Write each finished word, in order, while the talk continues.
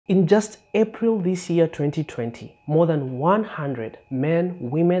In just April this year, 2020, more than 100 men,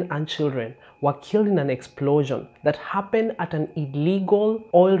 women, and children were killed in an explosion that happened at an illegal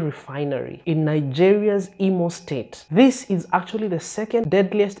oil refinery in Nigeria's Imo state. This is actually the second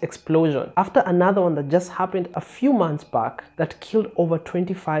deadliest explosion after another one that just happened a few months back that killed over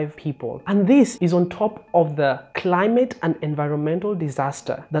 25 people. And this is on top of the climate and environmental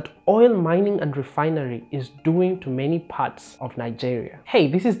disaster that oil mining and refinery is doing to many parts of Nigeria. Hey,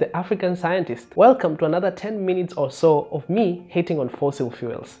 this is the African Scientist. Welcome to another 10 minutes or so of me hating on fossil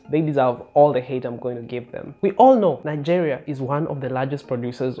fuels. They deserve all the hate I'm going to give them. We all know Nigeria is one of the largest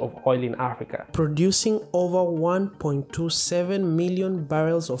producers of oil in Africa, producing over 1.27 million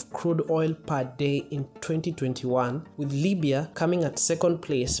barrels of crude oil per day in 2021, with Libya coming at second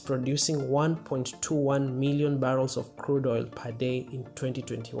place, producing 1.21 million barrels of crude oil per day in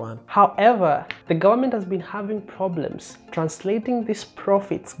 2021. However, the government has been having problems translating these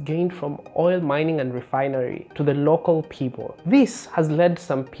profits gained from oil mining and refinery to the local people. This has led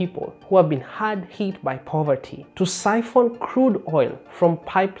some people who have been hard hit by poverty to siphon crude oil from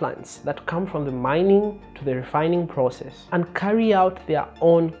pipelines that come from the mining to the refining process and carry out their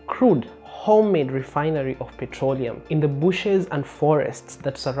own crude homemade refinery of petroleum in the bushes and forests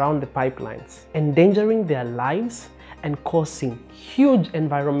that surround the pipelines, endangering their lives and causing huge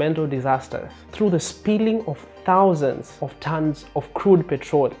environmental disasters through the spilling of thousands of tons of crude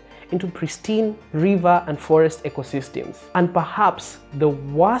petrol into pristine river and forest ecosystems, and perhaps the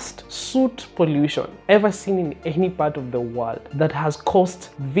worst soot pollution ever seen in any part of the world that has caused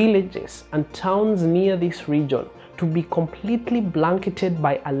villages and towns near this region to be completely blanketed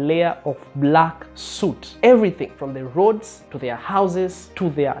by a layer of black soot. Everything from the roads to their houses to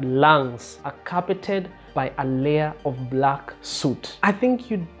their lungs are carpeted by a layer of black soot. I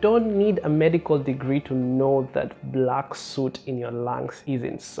think you don't need a medical degree to know that black soot in your lungs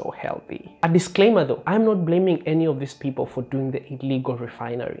isn't so healthy. A disclaimer though, I'm not blaming any of these people for doing the illegal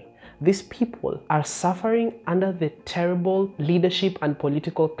refinery. These people are suffering under the terrible leadership and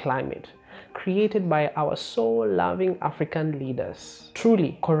political climate created by our soul-loving African leaders.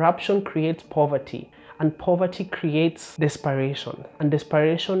 Truly, corruption creates poverty, and poverty creates desperation, and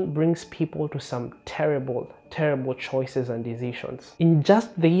desperation brings people to some terrible choices and decisions. In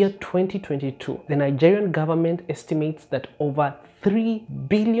just the year 2022, the Nigerian government estimates that over $3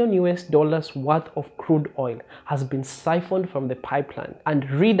 billion worth of crude oil has been siphoned from the pipeline and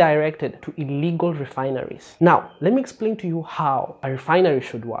redirected to illegal refineries. Now, let me explain to you how a refinery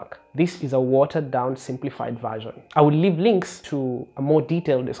should work. This is a watered down, simplified version. I will leave links to a more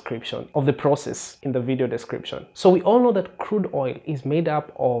detailed description of the process in the video description. So we all know that crude oil is made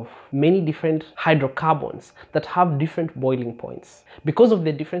up of many different hydrocarbons that have different boiling points. Because of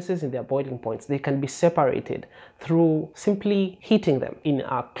the differences in their boiling points, they can be separated through simply heating them in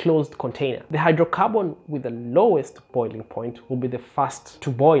a closed container. The hydrocarbon with the lowest boiling point will be the first to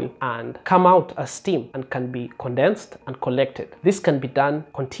boil and come out as steam and can be condensed and collected. This can be done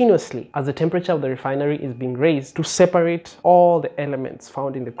continuously as the temperature of the refinery is being raised to separate all the elements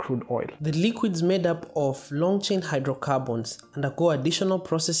found in the crude oil. The liquids made up of long-chain hydrocarbons undergo additional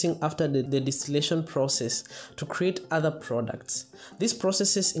processing after the distillation process to create other products. These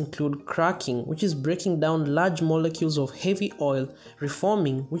processes include cracking, which is breaking down large molecules of heavy oil,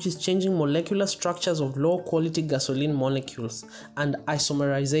 reforming, which is changing molecular structures of low-quality gasoline molecules, and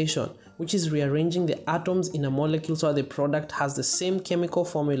isomerization, which is rearranging the atoms in a molecule so the product has the same chemical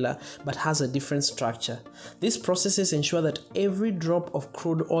formula but has a different structure. These processes ensure that every drop of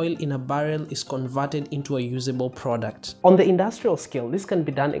crude oil in a barrel is converted into a usable product. On the industrial scale, this can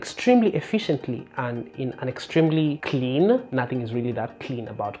be done extremely efficiently and in an extremely clean, nothing is really that clean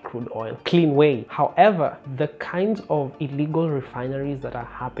about crude oil, clean way. However, the kinds of illegal refineries that are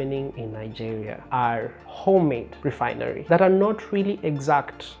happening in Nigeria are homemade refineries that are not really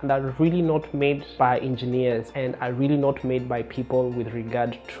exact and are really not made by engineers and are really not made by people with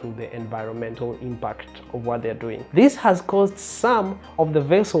regard to the environmental impact of what they're doing. This has caused some of the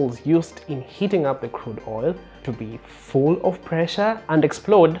vessels used in heating up the crude oil to be full of pressure and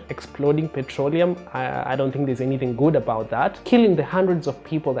exploding petroleum. I don't think there's anything good about that, killing the hundreds of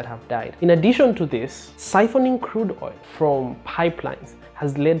people that have died. In addition to this, siphoning crude oil from pipelines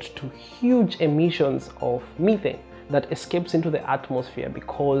has led to huge emissions of methane. that escapes into the atmosphere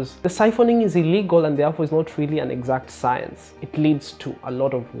because the siphoning is illegal and therefore is not really an exact science. It leads to a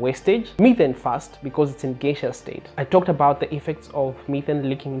lot of wastage. Methane first, because it's in gaseous state. I talked about the effects of methane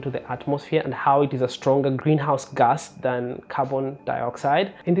leaking into the atmosphere and how it is a stronger greenhouse gas than carbon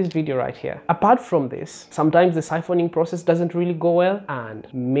dioxide in this video right here. Apart from this, sometimes the siphoning process doesn't really go well and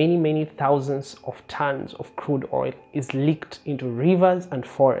many thousands of tons of crude oil is leaked into rivers and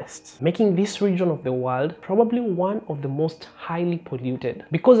forests, making this region of the world probably one of the most highly polluted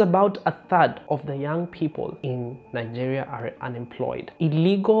because about a third of the young people in Nigeria are unemployed.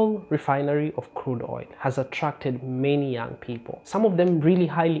 Illegal refinery of crude oil has attracted many young people, some of them really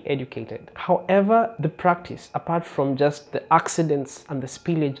highly educated. However, the practice, apart from just the accidents and the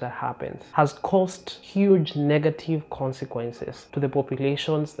spillage that happens, has caused huge negative consequences to the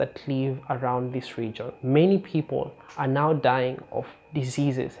populations that live around this region. Many people are now dying of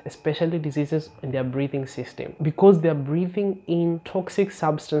diseases, especially diseases in their breathing system, because they're breathing in toxic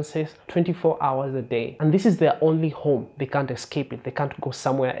substances 24 hours a day. And this is their only home. They can't escape it. They can't go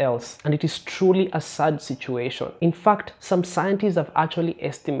somewhere else. And it is truly a sad situation. In fact, some scientists have actually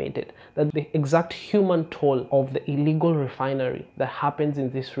estimated that the exact human toll of the illegal refinery that happens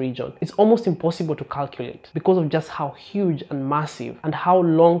in this region is almost impossible to calculate because of just how huge and massive and how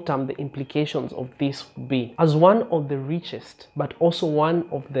long-term the implications of this will be. As one of the richest, but also one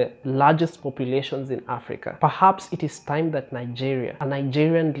of the largest populations in Africa, perhaps it is time that Nigeria and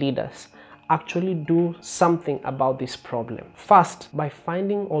Nigerian leaders actually do something about this problem. First, by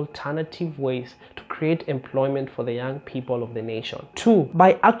finding alternative ways to create employment for the young people of the nation. Two,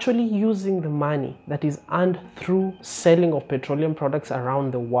 by actually using the money that is earned through selling of petroleum products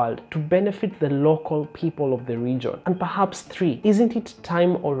around the world to benefit the local people of the region. And perhaps three, isn't it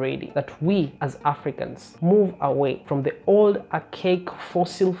time already that we as Africans move away from the old archaic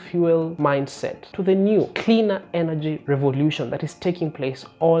fossil fuel mindset to the new cleaner energy revolution that is taking place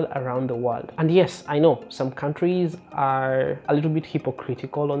all around the world? And yes, I know some countries are a little bit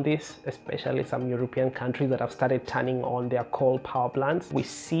hypocritical on this, especially some European countries that have started turning on their coal power plants. We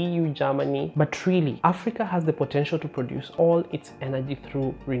see you, Germany, but really, Africa has the potential to produce all its energy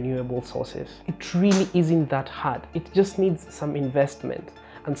through renewable sources. It really isn't that hard. It just needs some investment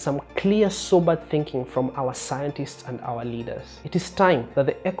and some clear, sober thinking from our scientists and our leaders. It is time that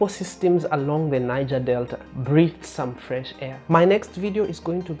the ecosystems along the Niger Delta breathe some fresh air. My next video is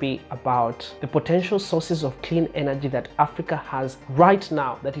going to be about the potential sources of clean energy that Africa has right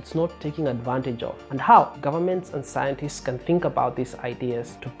now that it's not taking advantage of, and how governments and scientists can think about these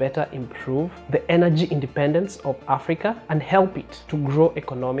ideas to better improve the energy independence of Africa and help it to grow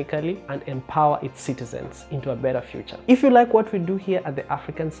economically and empower its citizens into a better future. If you like what we do here at the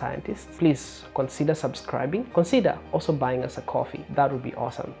African Scientists, please consider subscribing. Consider also buying us a coffee. That would be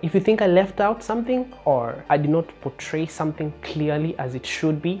awesome. If you think I left out something or I did not portray something clearly as it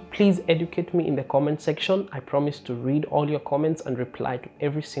should be, please educate me in the comment section. I promise to read all your comments and reply to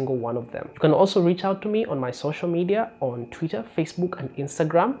every single one of them. You can also reach out to me on my social media on Twitter, Facebook, and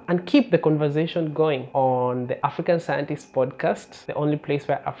Instagram, and keep the conversation going on the African Scientists podcast, the only place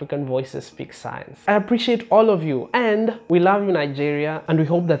where African voices speak science. I appreciate all of you, and we love you, Nigeria, and we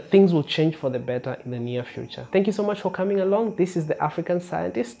hope that things will change for the better in the near future. Thank you so much for coming along. This is the African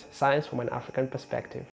Scientist, science from an African perspective.